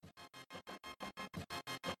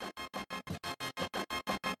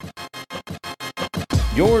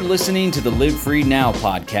You're listening to the Live Free Now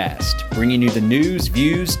podcast, bringing you the news,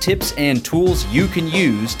 views, tips, and tools you can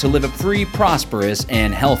use to live a free, prosperous,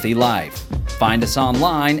 and healthy life. Find us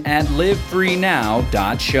online at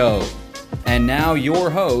livefreenow.show. And now your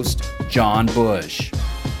host, John Bush.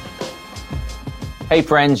 Hey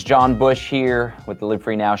friends, John Bush here with the Live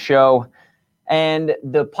Free Now show. And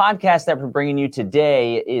the podcast that we're bringing you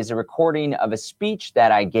today is a recording of a speech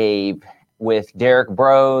that I gave with Derek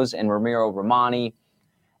Broze and Ramiro Romani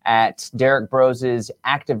at Derek Broze's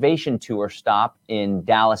Activation Tour stop in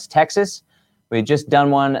Dallas, Texas. We had just done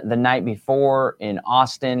one the night before in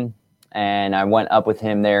Austin, and I went up with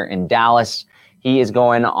him there in Dallas. He is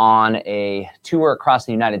going on a tour across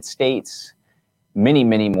the United States,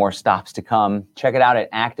 many more stops to come. Check it out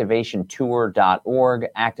at activationtour.org,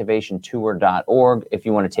 activationtour.org if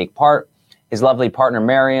you want to take part. His lovely partner,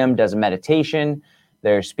 Miriam, does a meditation.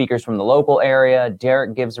 There's speakers from the local area.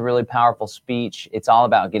 Derek gives a really powerful speech. It's all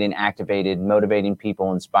about getting activated, motivating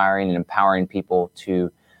people, inspiring and empowering people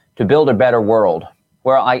to build a better world.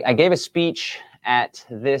 Well, I gave a speech at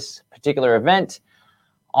this particular event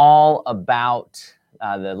all about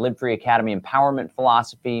the Live Free Academy empowerment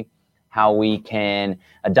philosophy, how we can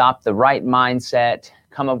adopt the right mindset,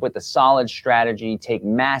 come up with a solid strategy, take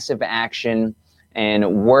massive action,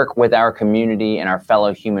 and work with our community and our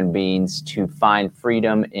fellow human beings to find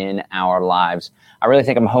freedom in our lives. I really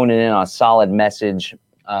think I'm honing in on a solid message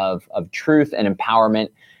of truth and empowerment,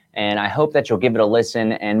 and I hope that you'll give it a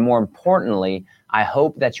listen, and more importantly, I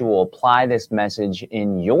hope that you will apply this message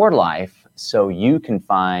in your life so you can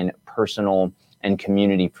find personal and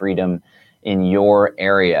community freedom in your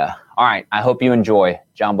area. All right, I hope you enjoy.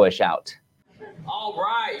 John Bush out. All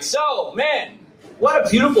right, so, man, what a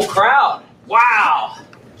beautiful crowd. Wow.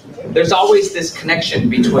 There's always this connection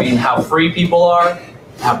between how free people are and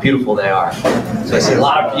how beautiful they are. So I see a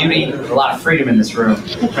lot of beauty, a lot of freedom in this room.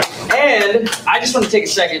 And I just want to take a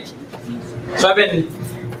second. So I've been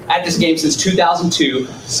at this game since 2002,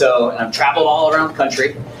 and I've traveled all around the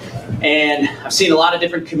country. And I've seen a lot of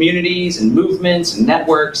different communities and movements and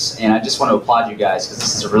networks, and I just want to applaud you guys because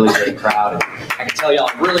this is a really great crowd. And I can tell y'all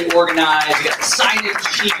are really organized. You got the signage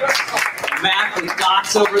sheets, map with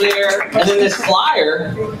dots over there, and then this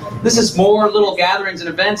flyer. This is more little gatherings and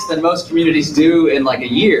events than most communities do in like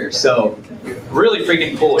a year. So really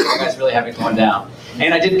freaking cool. You guys really have it going down.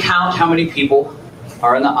 And I did count how many people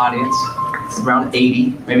are in the audience. It's around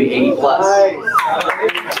 80, maybe 80 plus.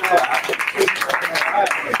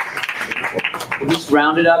 We'll just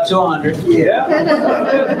round it up to 100.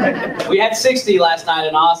 Yeah. We had 60 last night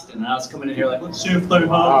in Austin, and I was coming in here like, let's see if they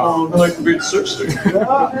like to beat 60.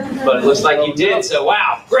 But it looks like you did, so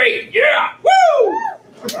wow, great, yeah, woo!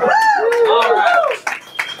 All right.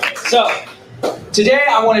 So today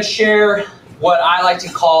I want to share what I like to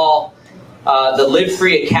call the Live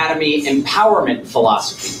Free Academy empowerment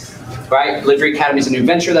philosophy. Right? Live Free Academy is a new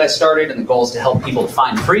venture that I started, and the goal is to help people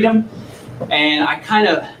find freedom. And I kind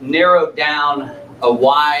of narrowed down a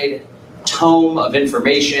wide tome of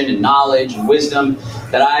information and knowledge and wisdom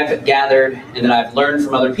that I've gathered and that I've learned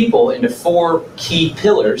from other people into 4 key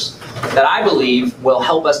pillars that I believe will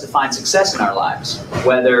help us to find success in our lives,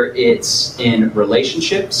 whether it's in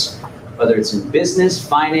relationships, whether it's in business,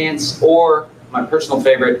 finance, or my personal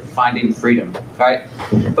favorite, finding freedom. All right?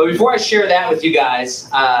 But before I share that with you guys,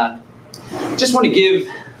 just want to give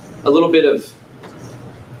a little bit of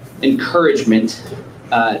encouragement.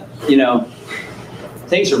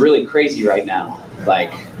 Things are really crazy right now.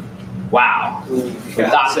 Like, wow. We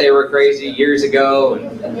thought they were crazy years ago,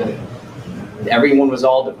 and everyone was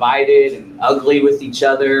all divided and ugly with each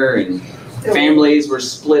other, and families were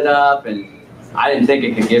split up, and I didn't think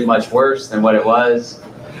it could get much worse than what it was.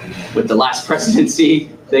 With the last presidency,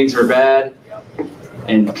 things were bad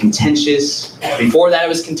and contentious. Before that, it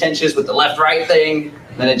was contentious with the left-right thing.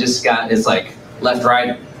 Then it's like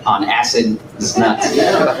left-right on acid. It's nuts.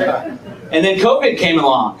 And then COVID came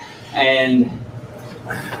along, and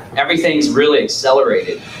everything's really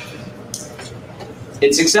accelerated.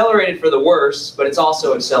 It's accelerated for the worse, but it's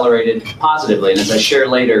also accelerated positively. And as I share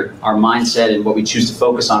later, our mindset and what we choose to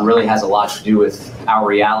focus on really has a lot to do with our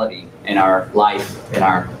reality and our life and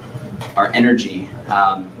our energy.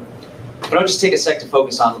 But I'll just take a sec to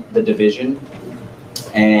focus on the division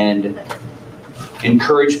and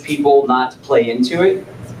encourage people not to play into it,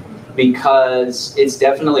 because it's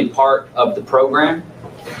definitely part of the program.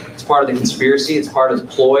 It's part of the conspiracy. It's part of the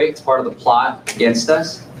ploy. It's part of the plot against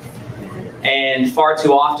us. And far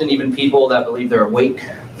too often, even people that believe they're awake,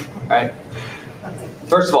 right?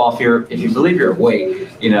 First of all, if you believe you're awake,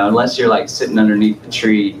 unless you're like sitting underneath the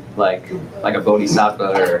tree, like a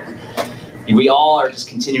bodhisattva, or we all are just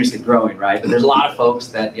continuously growing, right? But there's a lot of folks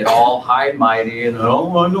that get all high and mighty and,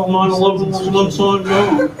 oh, I know 9/11 was an upside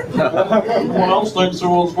down. Everyone else thinks there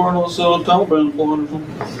was one of those Taliban planners.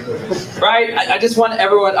 Right? I just want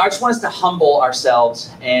us to humble ourselves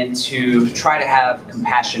and to try to have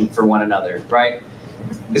compassion for one another, right?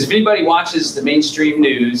 Because if anybody watches the mainstream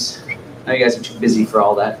news, I know you guys are too busy for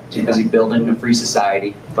all that, too busy building a free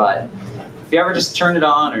society, but if you ever just turn it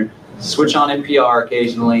on or switch on NPR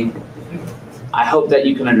occasionally, I hope that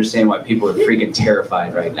you can understand why people are freaking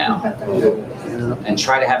terrified right now and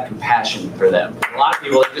try to have compassion for them. A lot of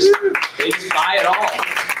people, they just buy it all.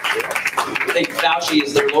 They think Fauci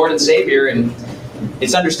is their Lord and Savior, and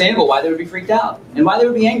it's understandable why they would be freaked out and why they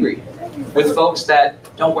would be angry with folks that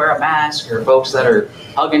don't wear a mask or folks that are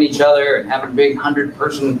hugging each other and having big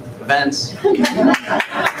 100-person events.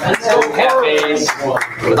 So cafes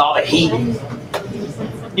with all the heat.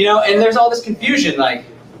 You know, and there's all this confusion, like,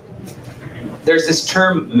 there's this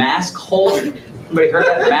term mask hole. Anybody heard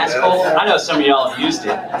that, mask hole? I know some of y'all have used it.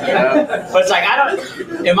 But it's like,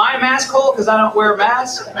 am I a mask hole because I don't wear a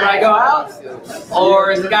mask when I go out?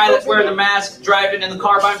 Or is the guy that's wearing the mask driving in the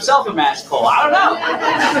car by himself a mask hole? I don't know.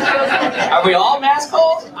 Are we all mask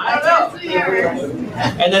holes? I don't know.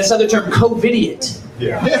 And then this other term, COVIDiot.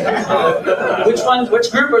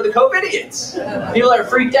 Which group are the COVIDiots? People that are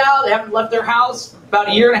freaked out, they haven't left their house about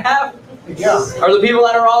a year and a half? Are the people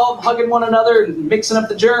that are all hugging one another and mixing up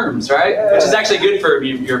the germs, right? Which is actually good for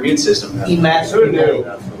your immune system.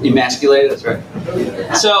 Emasculated, that's right.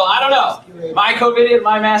 So, I don't know. My COVIDiot,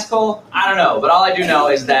 my mask hole, I don't know. But all I do know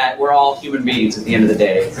is that we're all human beings at the end of the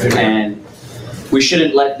day. And we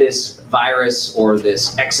shouldn't let this virus or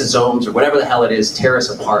this exosomes or whatever the hell it is tear us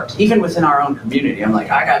apart. Even within our own community. I'm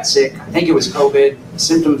like, I got sick. I think it was COVID. The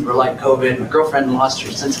symptoms were like COVID. My girlfriend lost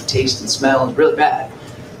her sense of taste and smell. It was really bad.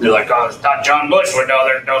 They're like, oh, it's not John Bush would know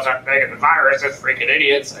those aren't making the virus. It's freaking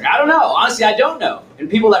idiots. Like, I don't know. Honestly, I don't know. And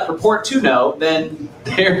people that purport to know, then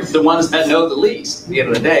they're the ones that know the least at the end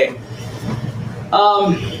of the day.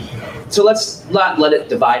 So let's not let it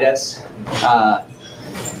divide us.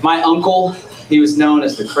 My uncle, he was known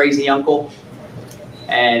as the crazy uncle.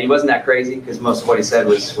 And he wasn't that crazy because most of what he said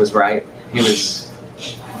was right. He was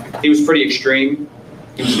pretty extreme.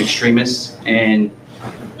 He was an extremist. And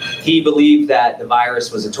he believed that the virus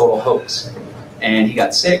was a total hoax, and he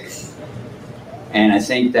got sick. And I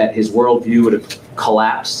think that his worldview would have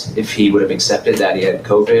collapsed if he would have accepted that he had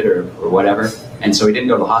COVID or whatever. And so he didn't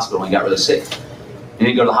go to the hospital and he got really sick. He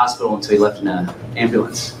didn't go to the hospital until he left in an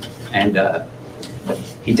ambulance. And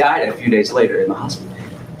he died a few days later in the hospital.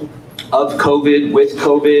 Of COVID, with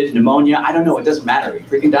COVID, pneumonia, I don't know, it doesn't matter. He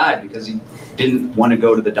freaking died because he didn't want to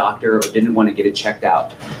go to the doctor or didn't want to get it checked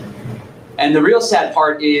out. And the real sad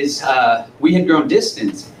part is we had grown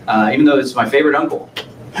distant, even though it's my favorite uncle.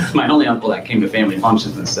 My only uncle that came to family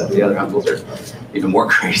functions and stuff. The other uncles are even more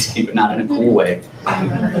crazy, but not in a cool way.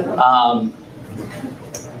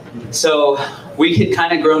 So we had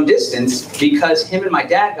kind of grown distance because him and my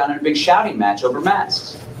dad got in a big shouting match over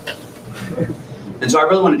masks. And so I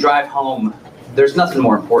really want to drive home. There's nothing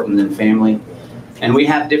more important than family. And we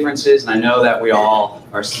have differences, and I know that we all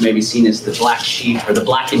are maybe seen as the black sheep, or the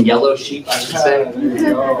black and yellow sheep, I should say.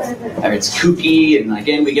 Or it's kooky, and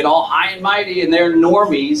again, we get all high and mighty, and they're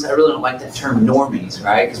normies. I really don't like that term normies,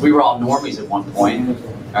 right? Because we were all normies at one point,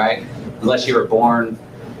 right? Unless you were born,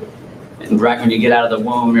 and right when you get out of the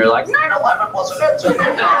womb, you're like, 9/11 wasn't it?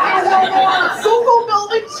 Google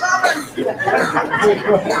Building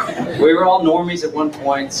 7. We were all normies at one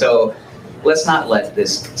point, so let's not let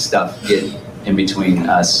this stuff get in between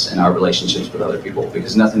us and our relationships with other people,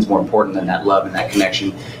 because nothing's more important than that love and that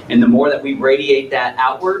connection. And the more that we radiate that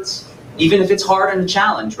outwards, even if it's hard and a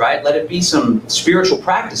challenge, right? Let it be some spiritual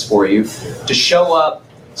practice for you to show up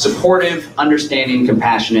supportive, understanding,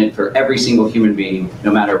 compassionate for every single human being,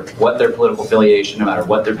 no matter what their political affiliation, no matter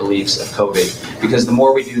what their beliefs of COVID. Because the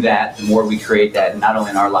more we do that, the more we create that, not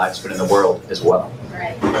only in our lives, but in the world as well.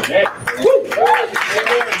 Right.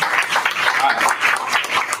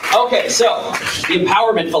 Okay, so the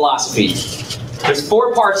empowerment philosophy. There's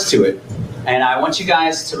 4 parts to it, and I want you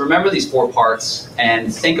guys to remember these 4 parts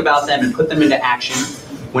and think about them and put them into action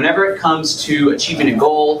whenever it comes to achieving a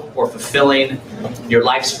goal or fulfilling your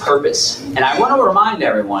life's purpose. And I want to remind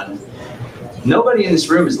everyone, nobody in this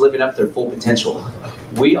room is living up to their full potential.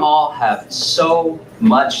 We all have so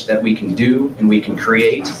much that we can do and we can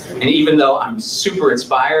create. And even though I'm super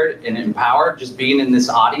inspired and empowered just being in this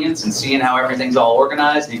audience and seeing how everything's all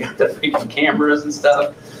organized, and you got the freaking cameras and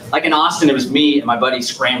stuff. Like in Austin, it was me and my buddy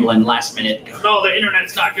scrambling last minute. Oh, the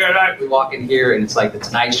internet's not good. We walk in here and it's like the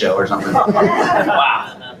Tonight Show or something.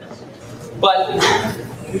 Wow. But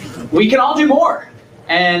we can all do more.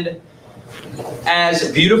 And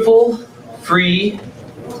as beautiful, free,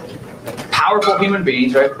 powerful human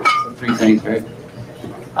beings, right? Three things, right?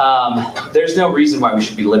 There's no reason why we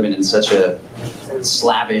should be living in such a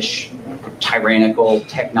slavish, tyrannical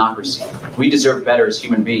technocracy. We deserve better as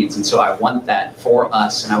human beings, and so I want that for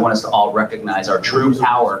us, and I want us to all recognize our true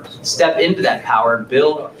power, step into that power, and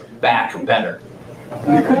build back better.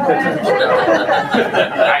 Right.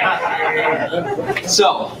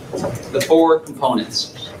 So, the 4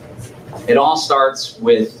 components. It all starts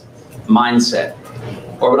with mindset,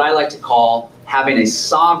 or what I like to call having a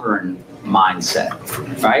sovereign mindset,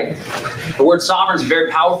 right? The word sovereign is a very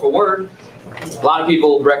powerful word. A lot of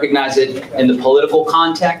people recognize it in the political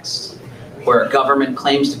context, where a government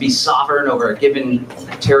claims to be sovereign over a given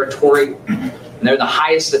territory, and they're the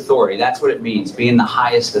highest authority. That's what it means, being the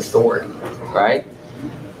highest authority, right?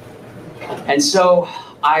 And so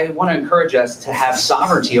I want to encourage us to have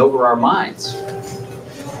sovereignty over our minds,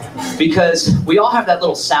 because we all have that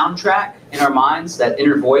little soundtrack in our minds, that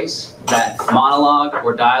inner voice, that monologue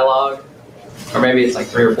or dialogue. Or maybe it's like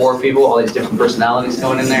 3 or 4 people, all these different personalities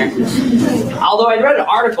going in there. Although I read an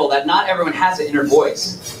article that not everyone has an inner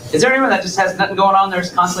voice. Is there anyone that just has nothing going on, they're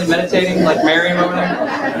just constantly meditating, like Miriam over there?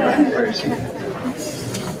 Where is she?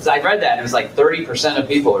 So I read that, and it was like 30% of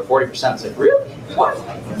people, or 40%. I was like, really? What?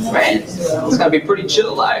 Man, it's gotta be a pretty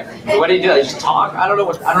chill life. What do? You just talk? I don't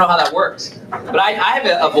know how that works. But I have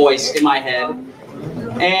a voice in my head.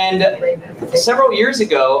 And several years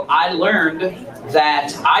ago, I learned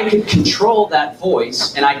that I could control that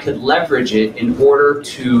voice and I could leverage it in order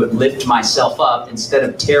to lift myself up instead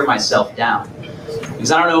of tear myself down.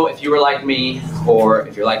 Because I don't know if you were like me or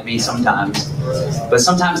if you're like me sometimes, but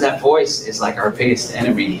sometimes that voice is like our biggest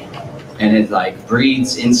enemy, and it like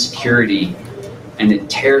breeds insecurity and it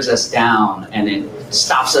tears us down and it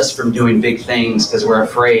stops us from doing big things because we're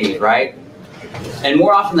afraid, right? And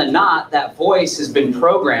more often than not, that voice has been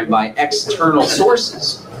programmed by external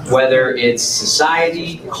sources. Whether it's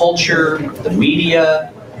society, culture, the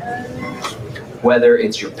media, whether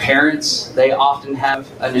it's your parents, they often have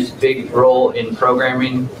a big role in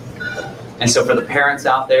programming. And so for the parents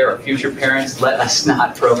out there, or future parents, let us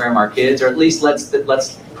not program our kids, or at least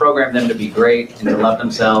let's program them to be great and to love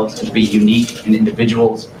themselves and to be unique and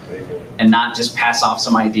individuals, and not just pass off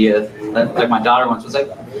some idea. Like my daughter once was like,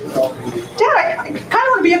 "Dad, I kind of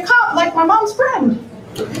want to be a cop like my mom's friend."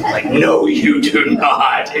 Like, no, you do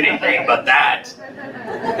not. Anything but that.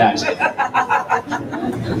 No, I'm just kidding.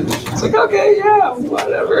 It's like, okay, yeah,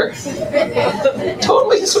 whatever.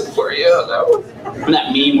 Totally support you. No. And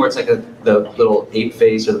that meme where it's like the little ape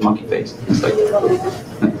face or the monkey face. It's like,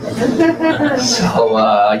 so,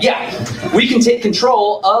 yeah, we can take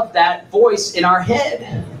control of that voice in our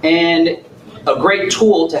head. And a great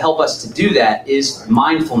tool to help us to do that is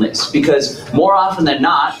mindfulness, because more often than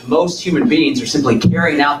not, most human beings are simply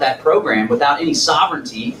carrying out that program without any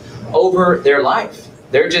sovereignty over their life.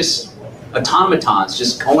 They're just automatons,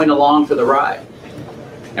 just going along for the ride.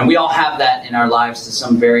 And we all have that in our lives to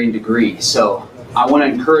some varying degree. So I want to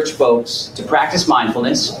encourage folks to practice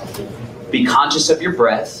mindfulness, be conscious of your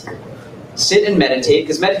breath, sit and meditate,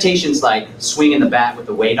 because meditation's like swinging the bat with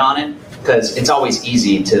the weight on it. Because it's always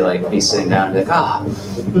easy to like be sitting down and be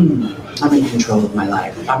like, I'm in control of my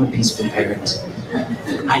life. I'm a peaceful parent.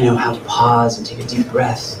 I know how to pause and take a deep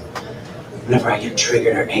breath whenever I get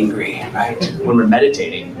triggered or angry, right? When we're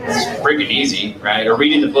meditating, it's freaking easy, right? Or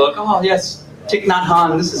reading the book, oh yes, Thich Nhat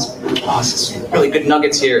Hanh, this is really good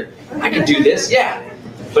nuggets here. I can do this, yeah.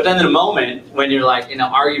 But then in a moment when you're like in an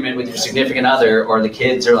argument with your significant other, or the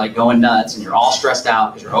kids are like going nuts and you're all stressed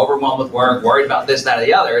out because you're overwhelmed with work, worried about this, that, or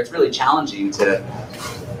the other, it's really challenging to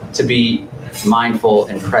be mindful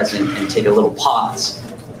and present and take a little pause.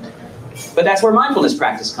 But that's where mindfulness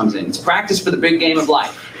practice comes in. It's practice for the big game of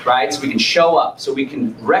life, right? So we can show up, so we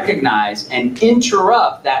can recognize and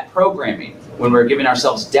interrupt that programming when we're giving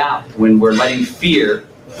ourselves doubt, when we're letting fear,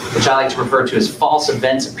 which I like to refer to as false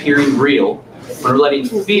events appearing real, when we're letting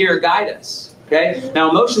fear guide us, okay? Now,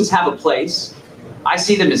 emotions have a place. I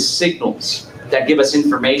see them as signals that give us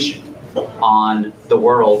information on the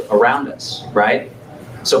world around us, right?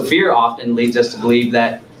 So fear often leads us to believe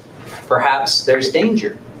that perhaps there's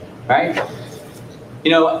danger, right?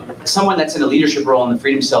 You know, someone that's in a leadership role in the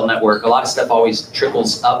Freedom Cell Network, a lot of stuff always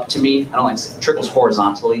trickles up to me. I don't like to say trickles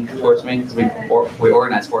horizontally towards me, because we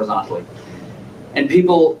organize horizontally. And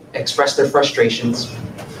people express their frustrations,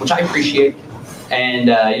 which I appreciate. And,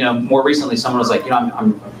 you know, more recently, someone was like, you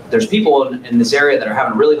know, there's people in this area that are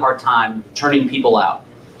having a really hard time turning people out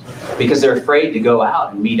because they're afraid to go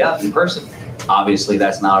out and meet up in person. Obviously,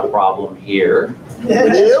 that's not a problem here,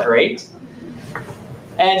 which is great.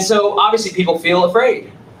 And so obviously people feel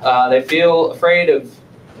afraid. They feel afraid of,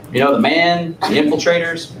 the man, the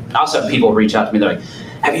infiltrators. I also have people reach out to me, they're like,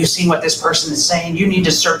 have you seen what this person is saying? You need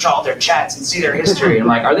to search all their chats and see their history. I'm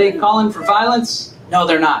like, are they calling for violence? No,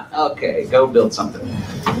 they're not. Okay, go build something.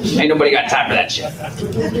 Ain't nobody got time for that shit.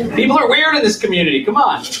 People are weird in this community, come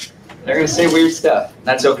on. They're gonna say weird stuff,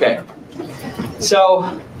 that's okay.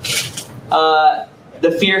 So,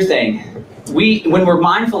 the fear thing. When we're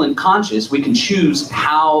mindful and conscious, we can choose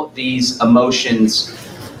how we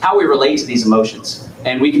relate to these emotions.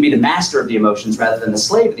 And we can be the master of the emotions rather than the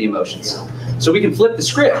slave of the emotions. So we can flip the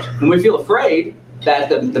script. When we feel afraid that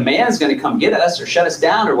the man's gonna come get us or shut us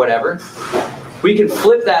down or whatever, we can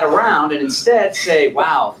flip that around and instead say,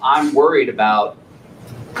 wow, I'm worried about,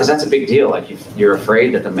 because that's a big deal. Like you're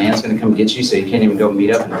afraid that the man's gonna come get you so you can't even go meet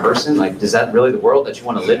up in person. Like, is that really the world that you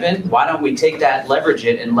wanna live in? Why don't we take that, leverage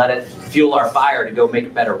it, and let it fuel our fire to go make a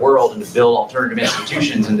better world and to build alternative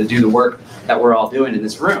institutions and to do the work that we're all doing in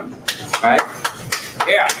this room, right?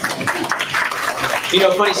 Yeah.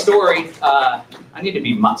 Funny story. I need to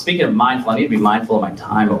be, speaking of mindful, I need to be mindful of my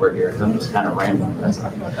time over here because I'm just kind of rambling. That's all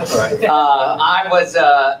right. I was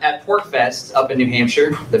at PorcFest up in New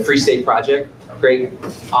Hampshire, the Free State Project. Great,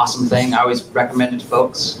 awesome thing. I always recommend it to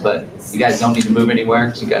folks, but you guys don't need to move anywhere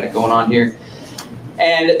because you got it going on here.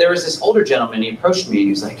 And there was this older gentleman, he approached me and he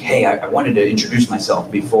was like, hey, I wanted to introduce myself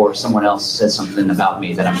before someone else said something about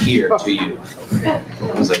me that I'm here to you. I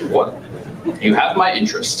was like, what? You have my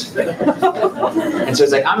interest. And so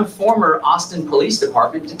it's like, I'm a former Austin Police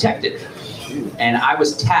Department detective, and I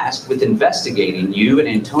was tasked with investigating you and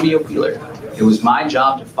Antonio Peeler. It was my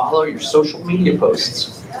job to follow your social media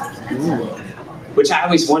posts. Which I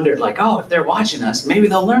always wondered, like, oh, if they're watching us, maybe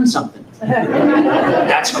they'll learn something.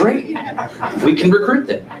 That's great. We can recruit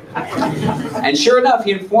them. And sure enough,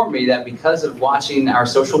 he informed me that because of watching our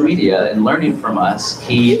social media and learning from us,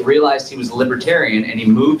 he realized he was a libertarian and he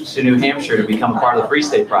moved to New Hampshire to become a part of the Free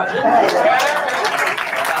State Project.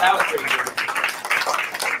 That was pretty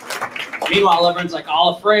cool. Meanwhile, everyone's like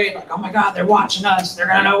all afraid, like, oh my God, they're watching us. They're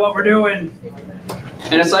gonna know what we're doing.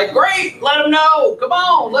 And it's like, great, let them know. Come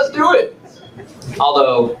on, let's do it.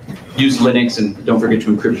 Although, use Linux and don't forget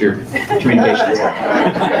to encrypt your communications.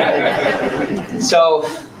 So,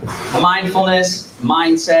 mindfulness,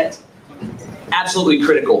 mindset, absolutely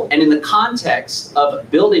critical. And in the context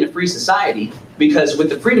of building a free society, because with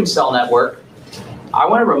the Freedom Cell Network, I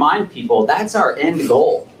want to remind people that's our end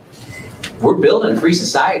goal. We're building a free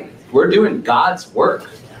society. We're doing God's work.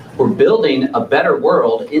 We're building a better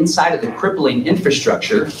world inside of the crippling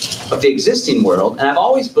infrastructure of the existing world. And I've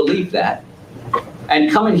always believed that. And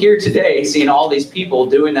coming here today, seeing all these people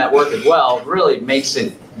doing that work as well, really makes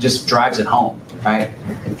it, just drives it home, right?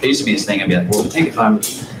 There used to be this thing, I'd be like, well, think if I'm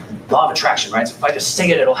law of attraction, right? So if I just say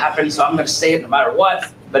it, it'll happen, so I'm gonna say it no matter what.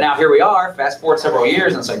 But now here we are, fast forward several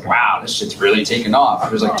years, and it's like, wow, this shit's really taken off.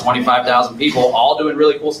 There's like 25,000 people all doing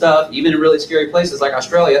really cool stuff, even in really scary places like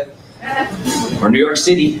Australia or New York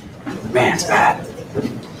City. Man, it's bad.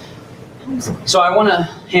 So I wanna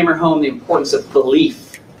hammer home the importance of belief.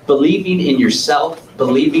 Believing in yourself,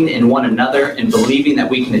 believing in one another, and believing that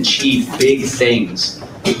we can achieve big things.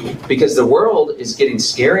 Because the world is getting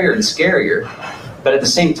scarier and scarier, but at the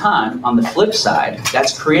same time, on the flip side,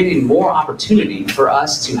 that's creating more opportunity for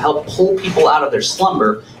us to help pull people out of their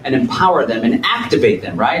slumber and empower them and activate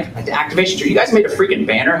them, right? Like the activation tree. You guys made a freaking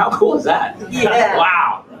banner. How cool is that? Yeah.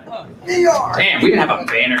 Wow. Damn, we didn't have a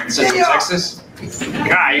banner in Central Texas.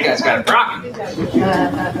 God, you guys got it rocking.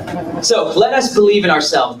 So let us believe in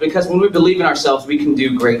ourselves, because when we believe in ourselves, we can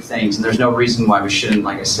do great things. And there's no reason why we shouldn't,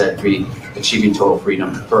 like I said, be achieving total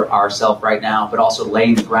freedom for ourselves right now, but also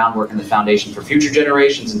laying the groundwork and the foundation for future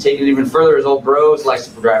generations and taking it even further, as old Bros likes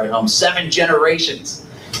to drive it home. 7 generations.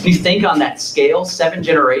 When you think on that scale, 7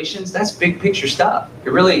 generations, that's big picture stuff. It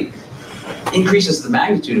really increases the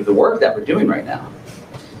magnitude of the work that we're doing right now.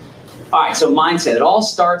 All right, so mindset. It all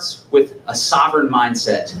starts with a sovereign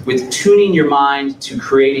mindset, with tuning your mind to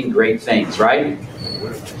creating great things, right?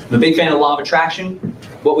 I'm a big fan of the law of attraction.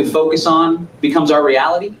 What we focus on becomes our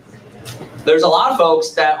reality. There's a lot of folks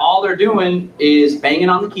that all they're doing is banging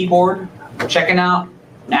on the keyboard, checking out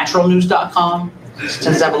naturalnews.com. It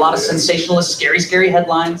tends to have a lot of sensationalist, scary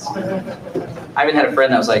headlines. I even had a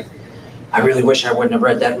friend that was like, I really wish I wouldn't have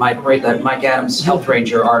read that Mike Adams Health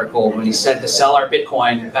Ranger article when he said to sell our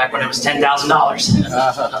Bitcoin back when it was $10,000.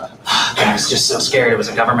 I was just so scared it was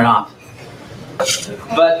a government op.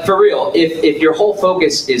 But for real, if your whole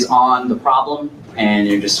focus is on the problem and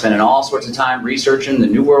you're just spending all sorts of time researching the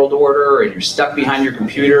New World Order and you're stuck behind your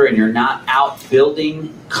computer and you're not out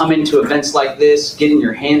building, coming to events like this, getting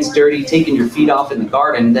your hands dirty, taking your feet off in the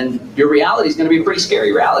garden, then your reality is going to be a pretty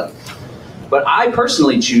scary reality. But I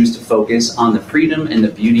personally choose to focus on the freedom and the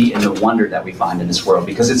beauty and the wonder that we find in this world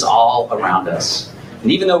because it's all around us.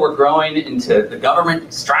 And even though we're growing into the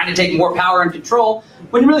government trying to take more power and control,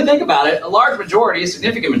 when you really think about it, a large majority, a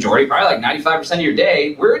significant majority, probably like 95% of your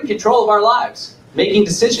day, we're in control of our lives, making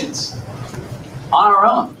decisions on our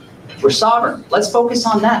own. We're sovereign. Let's focus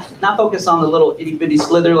on that, not focus on the little itty-bitty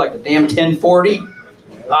slither like the damn 1040.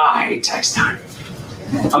 I hate text time.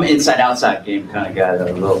 I'm an inside-outside game kind of guy,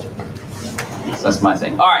 though. So that's my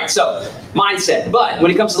thing. All right, so mindset. But when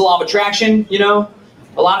it comes to the law of attraction, you know,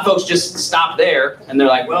 a lot of folks just stop there and they're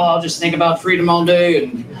like, well, I'll just think about freedom all day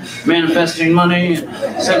and manifesting money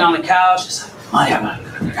and sitting on the couch. Just like, I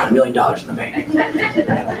got $1 million in the bank.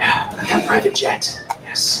 Yeah, I got a private jet.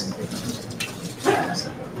 Yes.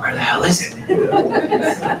 Where the hell is it?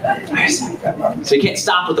 Where is it? So you can't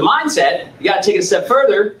stop with the mindset. You got to take it a step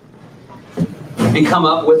further and come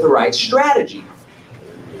up with the right strategy.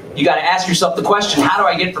 You got to ask yourself the question, how do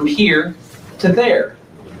I get from here to there?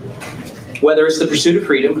 Whether it's the pursuit of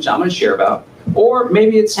freedom, which I'm going to share about, or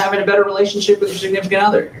maybe it's having a better relationship with your significant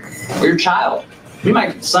other or your child. Me and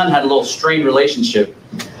my son had a little strained relationship.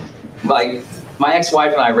 Like, my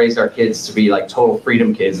ex-wife and I raised our kids to be like total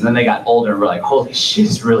freedom kids, and then they got older and we're like, holy shit,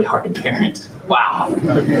 it's really hard to parent. Wow,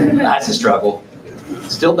 that's a struggle.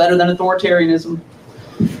 Still better than authoritarianism.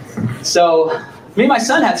 So me and my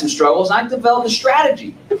son had some struggles, and I developed a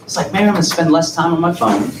strategy. It's like, man, I'm going to spend less time on my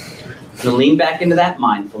phone. I'm going to lean back into that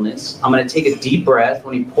mindfulness. I'm going to take a deep breath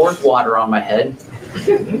when he pours water on my head.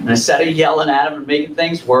 And instead of yelling at him and making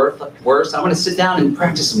things worse, I'm going to sit down and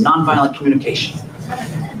practice some nonviolent communication.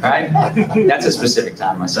 All right? That's a specific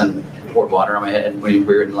time. My son poured water on my head when we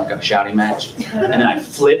were in like a shouting match. And then I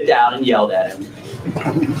flipped out and yelled at him.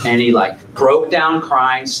 And he like broke down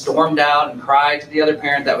crying, stormed out and cried to the other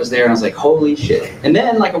parent that was there. And I was like, holy shit. And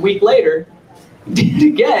then like a week later, did it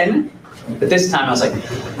again. But this time I was like,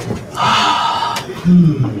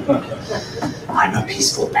 I'm a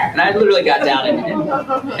peaceful parent. And I literally got down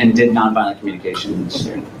and did nonviolent communication.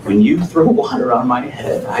 When you throw water on my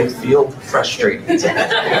head, I feel frustrated.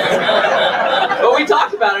 But we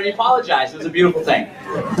talked about it and he apologized. It was a beautiful thing.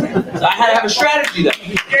 So I had to have a strategy though.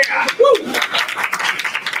 Yeah. Woo.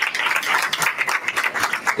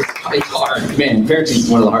 It's hard. Man, parenting is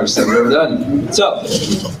one of the hardest things I've ever done. So,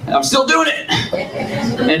 I'm still doing it.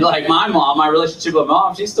 And like my mom, my relationship with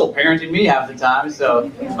mom, she's still parenting me half the time. So,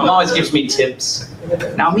 mom always gives me tips.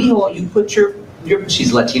 Now, mijo, you put your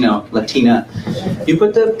she's Latina. You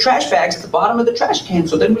put the trash bags at the bottom of the trash can,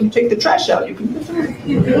 so then when you take the trash out, you can.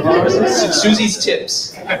 Susie's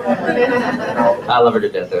tips. I love her to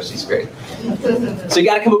death, though. She's great. So you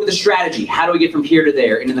got to come up with a strategy. How do we get from here to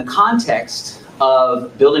there? And in the context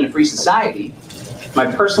of building a free society,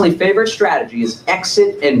 my personally favorite strategy is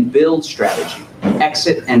exit and build strategy.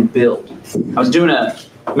 Exit and build. I was doing a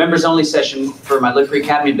members only session for my Live Free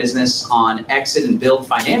Academy business on exit and build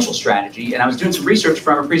financial strategy, and I was doing some research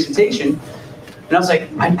from a presentation, and I was like,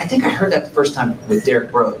 I think I heard that the first time with Derek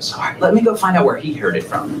Bros. All right, let me go find out where he heard it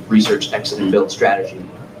from, research, exit, and build strategy.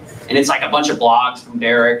 And it's like a bunch of blogs from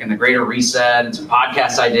Derek and the Greater Reset and some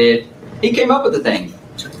podcasts I did. He came up with the thing.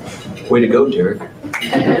 Way to go, Derek.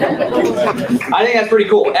 I think that's pretty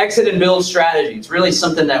cool. Exit and build strategy. It's really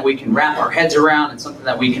something that we can wrap our heads around and something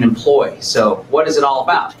that we can employ. So what is it all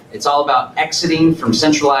about? It's all about exiting from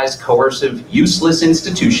centralized, coercive, useless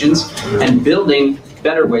institutions and building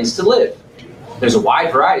better ways to live. There's a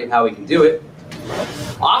wide variety of how we can do it.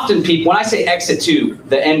 Often people, when I say exit too,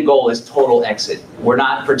 the end goal is total exit. We're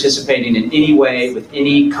not participating in any way with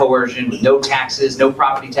any coercion, with no taxes, no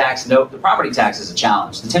property tax. The property tax is a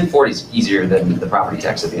challenge. The 1040 is easier than the property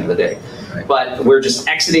tax at the end of the day. But we're just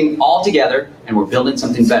exiting altogether and we're building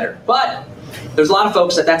something better. But there's a lot of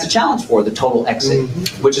folks that's a challenge for, the total exit,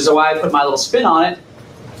 which is why I put my little spin on it.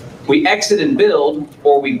 We exit and build,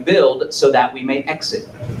 or we build so that we may exit,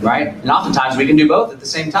 right? And oftentimes we can do both at the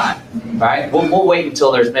same time, right? We'll wait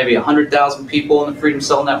until there's maybe 100,000 people in the Freedom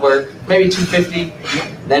Cell Network, maybe 250,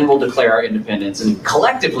 then we'll declare our independence, and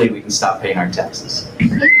collectively we can stop paying our taxes. Might be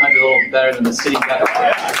a little better than the city got.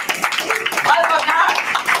 Why the fuck not?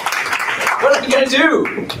 What are we gonna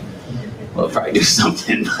do? We'll probably do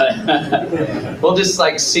something, but we'll just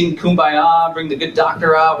like sing Kumbaya, bring the good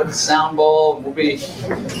doctor out with the sound bowl, and we'll be,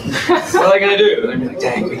 what are they gonna do? They'll be like,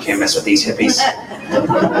 dang, we can't mess with these hippies.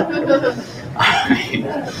 All right.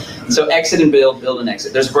 So exit and build and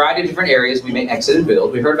exit. There's a variety of different areas we may exit and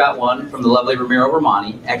build. We heard about one from the lovely Ramiro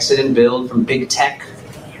Romani. Exit and build from big tech,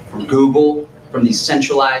 from Google, from these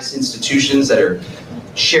centralized institutions that are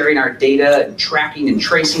sharing our data and tracking and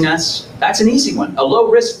tracing us. That's an easy one. A low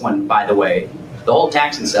risk one, by the way. The whole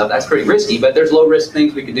tax and stuff, that's pretty risky, but there's low risk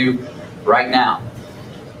things we could do right now.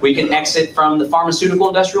 We can exit from the pharmaceutical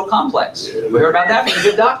industrial complex. We heard about that from a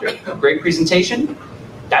good doctor. Great presentation.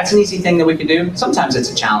 That's an easy thing that we can do. Sometimes it's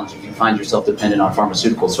a challenge if you find yourself dependent on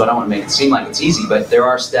pharmaceuticals, so I don't want to make it seem like it's easy, but there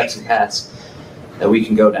are steps and paths that we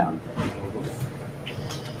can go down.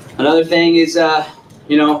 Another thing is,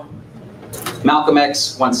 Malcolm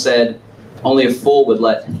X once said, only a fool would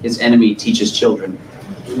let his enemy teach his children.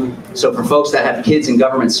 So for folks that have kids in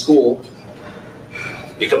government school,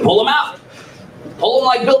 you can pull them out. Pull them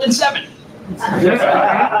like Building 7. That's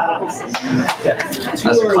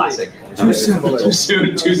a classic. Too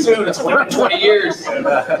soon. It's been 20 years. Half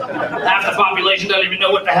the population doesn't even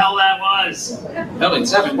know what the hell that was. Building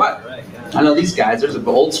 7, what? I know these guys, there's an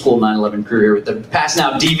old school 9/11 crew here with the passing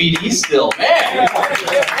out DVDs still. Man!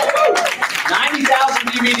 90,000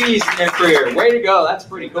 DVDs in their career. Way to go, that's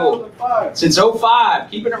pretty cool. Since 05,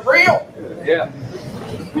 keeping it real. Yeah.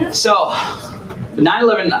 So,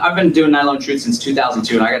 9/11, I've been doing 9/11 Truth since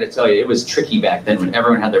 2002, and I got to tell you, it was tricky back then when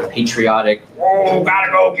everyone had their patriotic,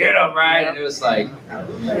 gotta go get them, right? And it was like,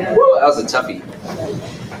 woo, that was a toughie.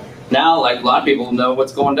 Now, like, a lot of people know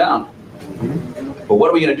what's going down. But what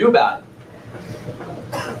are we going to do about it?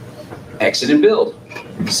 Exit and build.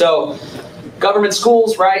 So, government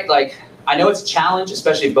schools, right? Like, I know it's a challenge,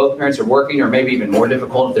 especially if both parents are working, or maybe even more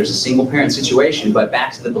difficult if there's a single parent situation, but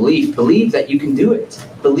back to the belief that you can do it.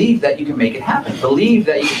 Believe that you can make it happen. Believe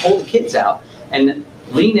that you can pull the kids out and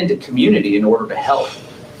lean into community in order to help.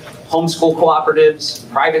 Homeschool cooperatives,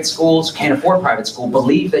 private schools, can't afford private school,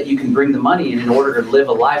 believe that you can bring the money in order to live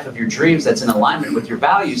a life of your dreams that's in alignment with your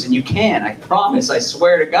values, and you can. I promise, I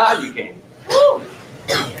swear to God you can.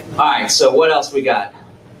 All right, so what else we got?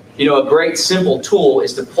 A great simple tool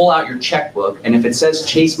is to pull out your checkbook, and if it says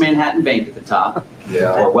Chase Manhattan Bank at the top,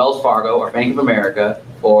 or Wells Fargo, or Bank of America,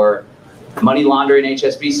 or money laundering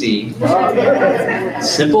HSBC,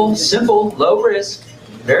 simple, low risk,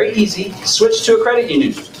 very easy, switch to a credit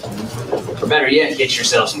union. Or better yet, get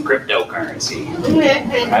yourself some cryptocurrency,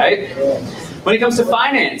 right? When it comes to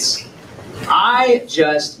finance, I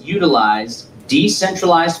just utilized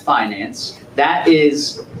decentralized finance. That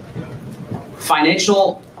is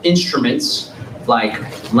financial instruments like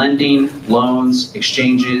lending, loans,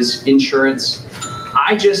 exchanges, insurance.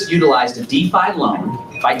 I just utilized a DeFi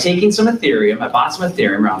loan by taking some Ethereum. I bought some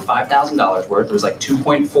Ethereum, around $5,000 worth. It was like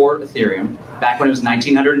 2.4 Ethereum back when it was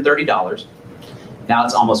 $1,930. Now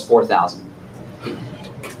it's almost $4,000.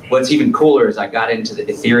 What's even cooler is I got into the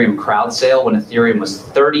Ethereum crowd sale when Ethereum was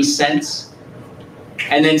 30 cents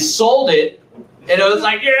and then sold it. And it was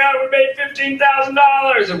like, yeah, we made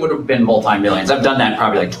 $15,000. It would have been multi-millions. I've done that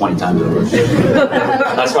probably like 20 times over.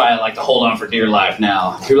 That's why I like to hold on for dear life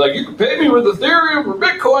now. People are like, you can pay me with Ethereum or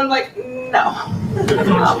Bitcoin. I'm like, no.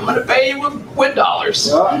 I'm going to pay you with dollars.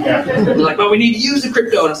 They're like, but we need to use the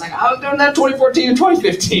crypto. And I was like, I was doing that in 2014 and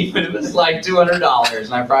 2015, but it was like $200.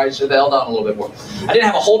 And I probably should have held on a little bit more. I didn't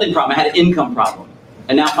have a holding problem. I had an income problem.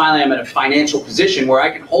 And now finally I'm in a financial position where I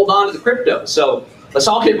can hold on to the crypto. So let's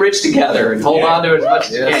all get rich together and hold on to it as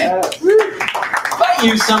much as you can. But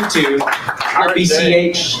use some too. Little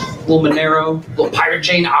BCH, little Monero, little Pirate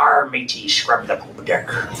Chain, our matey, scrub the poop deck.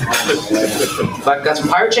 But got some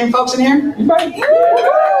Pirate Chain folks in here? Anybody?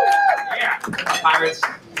 Yeah, pirates.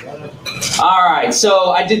 All right,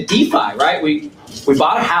 so I did DeFi, right? We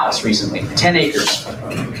bought a house recently, 10 acres.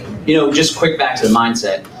 Just quick back to the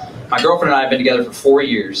mindset. My girlfriend and I have been together for 4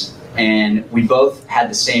 years. And we both had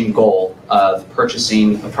the same goal of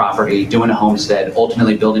purchasing a property, doing a homestead,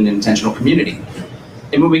 ultimately building an intentional community.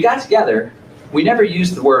 And when we got together, we never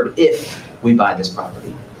used the word if we buy this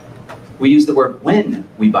property. We used the word when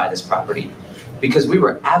we buy this property, because we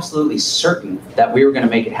were absolutely certain that we were going to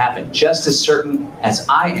make it happen, just as certain as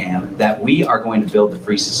I am that we are going to build the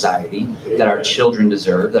free society that our children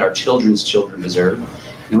deserve, that our children's children deserve.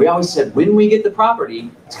 And we always said, when we get the property,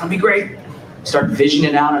 it's going to be great. Start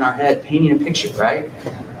visioning it out in our head, painting a picture, right?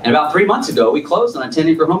 And about 3 months ago, we closed on a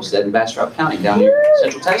 10-acre homestead in Bastrop County down here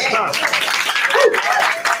in Central Texas.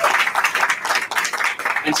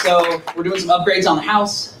 And so we're doing some upgrades on the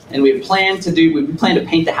house, and we plan to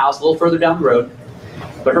paint the house a little further down the road.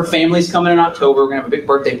 But her family's coming in October. We're gonna have a big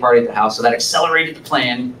birthday party at the house, so that accelerated the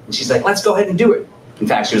plan. And she's like, let's go ahead and do it. In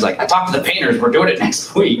fact, she was like, I talked to the painters, we're doing it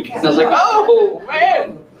next week. And I was like, oh,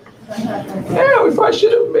 man. Yeah, we probably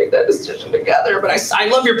should have made that decision together, but I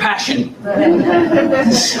love your passion.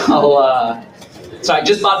 So I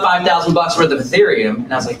just bought $5,000 worth of Ethereum,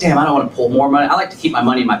 and I was like, damn, I don't want to pull more money. I like to keep my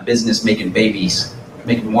money in my business making babies,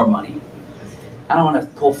 making more money. I don't want to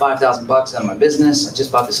pull $5,000 out of my business. I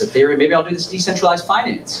just bought this Ethereum. Maybe I'll do this decentralized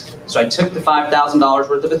finance. So I took the $5,000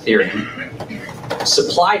 worth of Ethereum,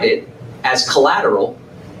 supplied it as collateral,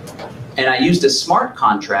 and I used a smart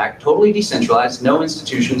contract, totally decentralized, no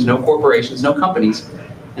institutions, no corporations, no companies,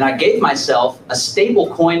 and I gave myself a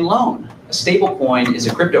stablecoin loan. A stablecoin is a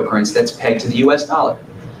cryptocurrency that's pegged to the US dollar.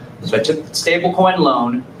 So I took the stablecoin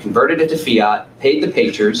loan, converted it to fiat, paid the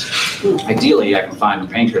pagers. Ideally, I can find a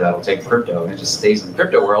banker that'll take crypto and it just stays in the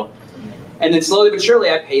crypto world. And then slowly but surely,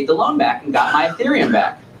 I paid the loan back and got my Ethereum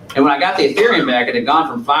back. And when I got the Ethereum back, it had gone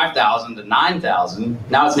from $5,000 to $9,000.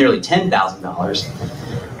 Now it's nearly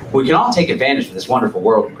 $10,000. We can all take advantage of this wonderful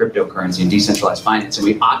world of cryptocurrency and decentralized finance, and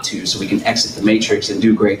we ought to, so we can exit the matrix and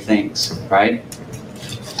do great things, right?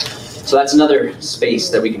 So that's another space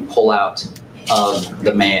that we can pull out of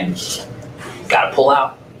the man. Gotta pull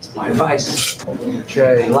out. It's my advice.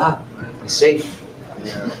 Okay. Pull out. Be safe.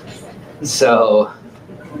 So,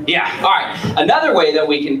 yeah. All right. Another way that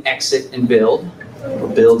we can exit and build, or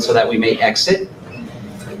build so that we may exit,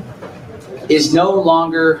 is no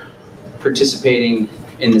longer participating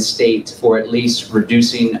in the state, or at least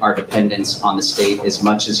reducing our dependence on the state as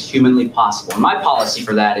much as humanly possible. And my policy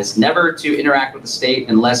for that is never to interact with the state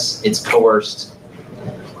unless it's coerced.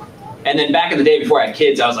 And then back in the day before I had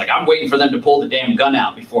kids, I was like, I'm waiting for them to pull the damn gun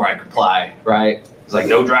out before I comply, right? It's like,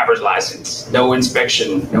 no driver's license, no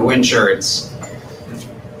inspection, no insurance.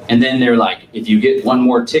 And then they're like, if you get one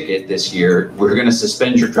more ticket this year, we're gonna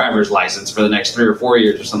suspend your driver's license for the next 3 or 4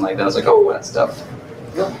 years or something like that. I was like, oh, that's tough.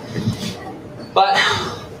 But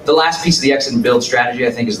the last piece of the exit and build strategy,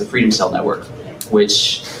 I think, is the Freedom Cell Network,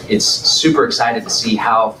 which it's super excited to see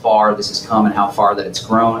how far this has come and how far that it's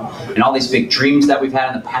grown. And all these big dreams that we've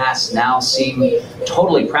had in the past now seem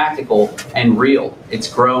totally practical and real. It's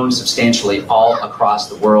grown substantially all across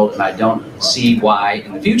the world, and I don't see why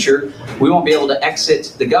in the future we won't be able to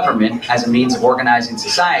exit the government as a means of organizing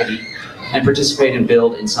society and participate and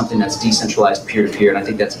build in something that's decentralized peer-to-peer, and I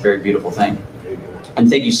think that's a very beautiful thing. And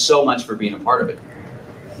thank you so much for being a part of it.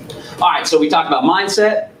 All right, so we talked about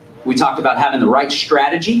mindset. We talked about having the right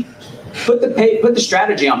strategy. Put the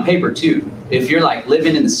strategy on paper too. If you're like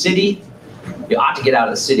living in the city, you ought to get out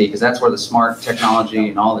of the city because that's where the smart technology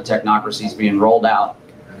and all the technocracy is being rolled out.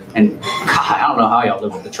 And God, I don't know how y'all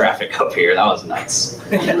live with the traffic up here. That was nuts.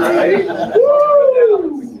 Man,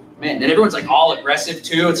 and everyone's like all aggressive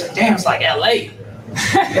too. It's like, damn, it's like LA.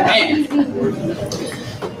 Man.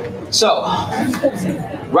 So,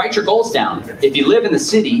 write your goals down. If you live in the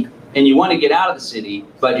city and you want to get out of the city,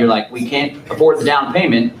 but you're like, we can't afford the down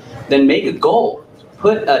payment, then make a goal.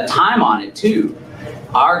 Put a time on it too.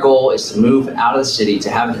 Our goal is to move out of the city, to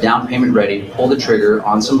have the down payment ready, pull the trigger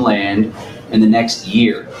on some land in the next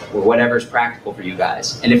year, or whatever is practical for you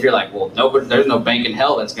guys. And if you're like, well, there's no bank in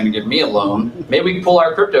hell that's going to give me a loan, maybe we can pull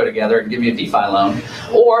our crypto together and give you a DeFi loan.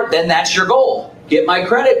 Or then that's your goal. Get my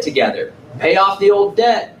credit together. Pay off the old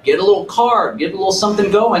debt, get a little card, get a little something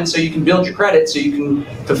going so you can build your credit so you can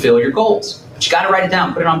fulfill your goals. But you got to write it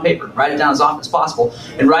down, put it on paper, write it down as often as possible,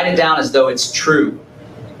 and write it down as though it's true.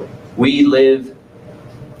 We live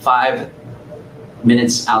 5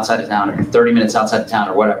 minutes outside of town or 30 minutes outside of town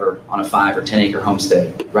or whatever on a 5 or 10 acre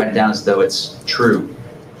homestead. Write it down as though it's true.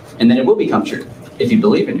 And then it will become true if you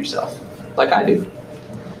believe in yourself, like I do.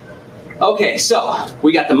 Okay, so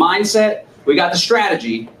we got the mindset. We got the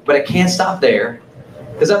strategy, but it can't stop there,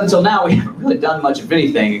 because up until now we haven't really done much of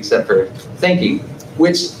anything except for thinking,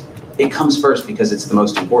 which it comes first because it's the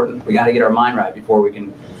most important. We got to get our mind right before we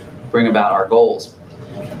can bring about our goals.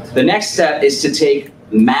 The next step is to take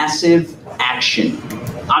massive action.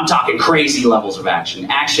 I'm talking crazy levels of action.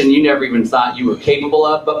 Action you never even thought you were capable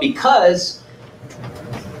of, but because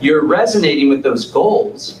you're resonating with those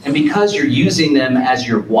goals, and because you're using them as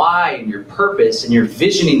your why and your purpose, and you're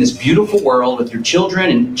visioning this beautiful world with your children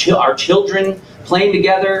and our children playing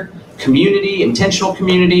together, community, intentional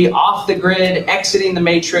community, off the grid, exiting the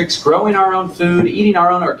matrix, growing our own food, eating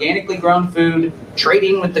our own organically grown food,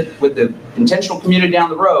 trading with the intentional community down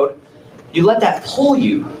the road, you let that pull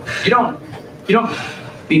you. You don't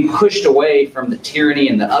be pushed away from the tyranny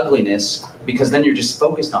and the ugliness, because then you're just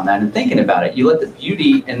focused on that and thinking about it. You let the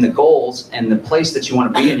beauty and the goals and the place that you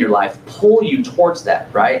want to be in your life pull you towards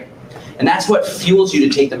that, right? And that's what fuels you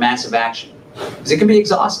to take the massive action, because it can be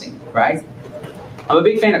exhausting, right? I'm a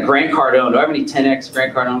big fan of Grant Cardone. Do I have any 10X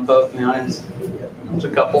Grant Cardone folks in the audience? There's a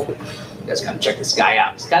couple. You guys gotta check this guy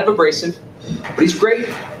out. He's kind of abrasive, but he's great.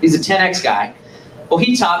 He's a 10X guy. Well,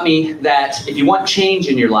 he taught me that if you want change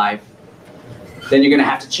in your life, then you're gonna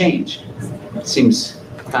have to change. Seems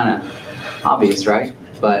kind of obvious, right?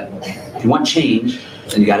 But if you want change,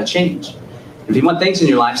 then you gotta change. If you want things in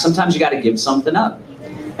your life, sometimes you gotta give something up.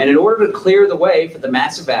 And in order to clear the way for the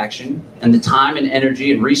massive action and the time and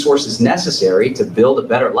energy and resources necessary to build a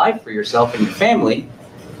better life for yourself and your family,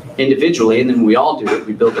 individually, and then we all do it,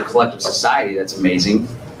 we build a collective society that's amazing,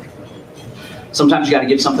 sometimes you gotta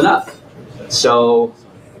give something up. So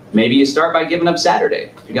maybe you start by giving up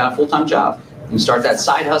Saturday. You got a full-time job. You start that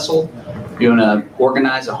side hustle. You want to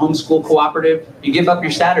organize a homeschool cooperative. You give up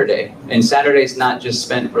your Saturday. And Saturday's not just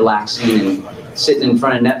spent relaxing and sitting in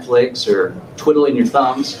front of Netflix or twiddling your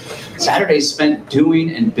thumbs. Saturday's spent doing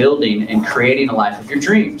and building and creating a life of your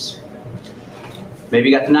dreams. Maybe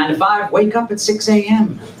you got the 9 to 5. Wake up at 6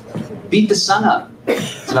 a.m. Beat the sun up.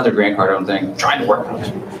 It's another Grant Cardone thing. I'm trying to work on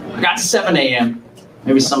it. I got to 7 a.m.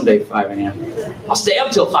 Maybe someday 5 a.m. I'll stay up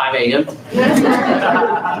till 5 a.m.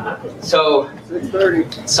 So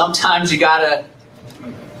sometimes you gotta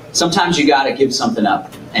give something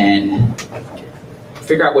up and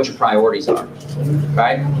figure out what your priorities are,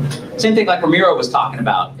 right? Same thing like Ramiro was talking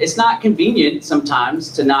about. It's not convenient sometimes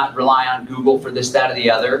to not rely on Google for this, that, or the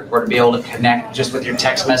other, or to be able to connect just with your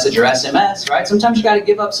text message or SMS, right? Sometimes you gotta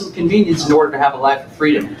give up some convenience in order to have a life of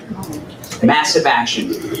freedom. Massive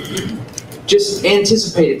action. Just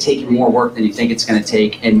anticipate it taking more work than you think it's going to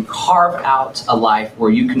take and carve out a life where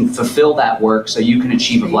you can fulfill that work so you can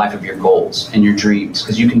achieve a life of your goals and your dreams,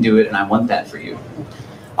 because you can do it, and I want that for you.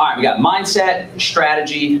 All right, we got mindset,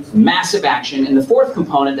 strategy, massive action, and the fourth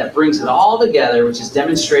component that brings it all together, which is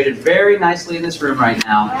demonstrated very nicely in this room right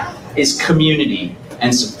now, is community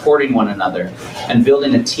and supporting one another and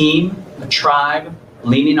building a team, a tribe,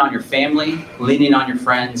 leaning on your family, leaning on your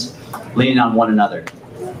friends, leaning on one another.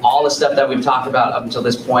 All the stuff that we've talked about up until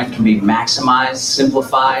this point can be maximized,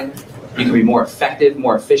 simplified. You can be more effective,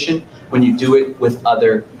 more efficient when you do it with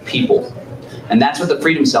other people. And that's what the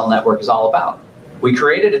Freedom Cell Network is all about. We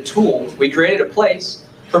created a tool, we created a place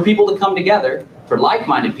for people to come together, for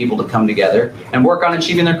like-minded people to come together and work on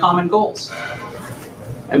achieving their common goals.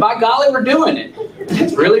 And by golly, we're doing it.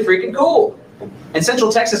 It's really freaking cool. In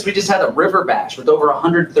Central Texas, we just had a river bash with over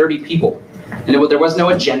 130 people. And there was no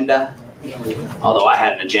agenda. Although I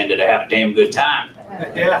had an agenda to have a damn good time.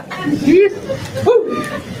 Yeah.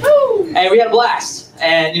 Woo. And we had a blast.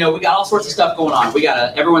 And we got all sorts of stuff going on.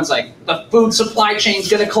 Everyone's like, the food supply chain's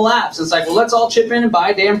gonna collapse. It's like, well, let's all chip in and buy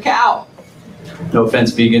a damn cow. No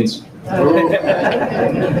offense, vegans.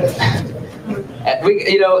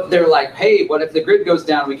 They're like, hey, what if the grid goes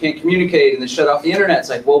down, we can't communicate, and they shut off the internet? It's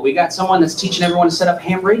like, well, we got someone that's teaching everyone to set up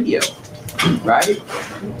ham radio, right?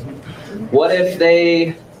 What if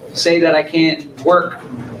they say that I can't work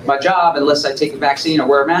my job unless I take a vaccine or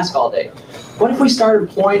wear a mask all day? What if we start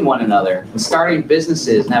employing one another and starting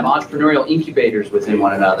businesses and have entrepreneurial incubators within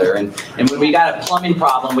one another? And when we got a plumbing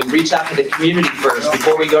problem, we reach out to the community first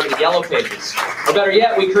before we go to the yellow pages. Or better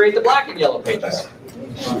yet, we create the black and yellow pages.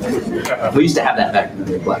 We used to have that back in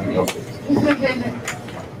the black and yellow pages.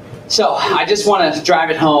 So I just want to drive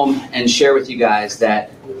it home and share with you guys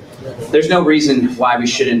that there's no reason why we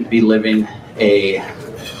shouldn't be living a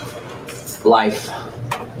life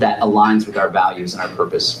that aligns with our values and our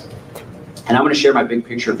purpose. And I'm going to share my big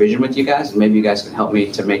picture vision with you guys, and maybe you guys can help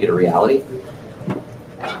me to make it a reality.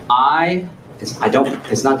 It's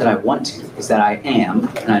not that I want to, it's that I am,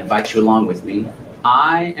 and I invite you along with me.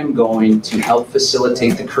 I am going to help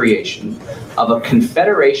facilitate the creation of a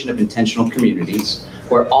confederation of intentional communities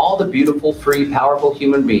where all the beautiful, free, powerful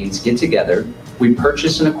human beings get together. We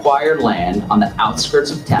purchase and acquire land on the outskirts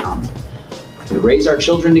of town. We raise our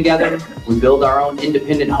children together. We build our own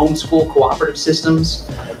independent homeschool cooperative systems.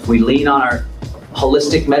 We lean on our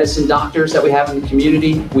holistic medicine doctors that we have in the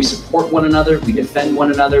community. We support one another. We defend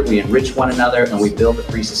one another. We enrich one another. And we build the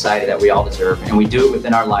free society that we all deserve. And we do it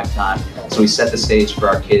within our lifetime. So we set the stage for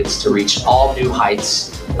our kids to reach all new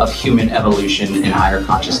heights of human evolution and higher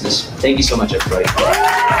consciousness. Thank you so much, everybody.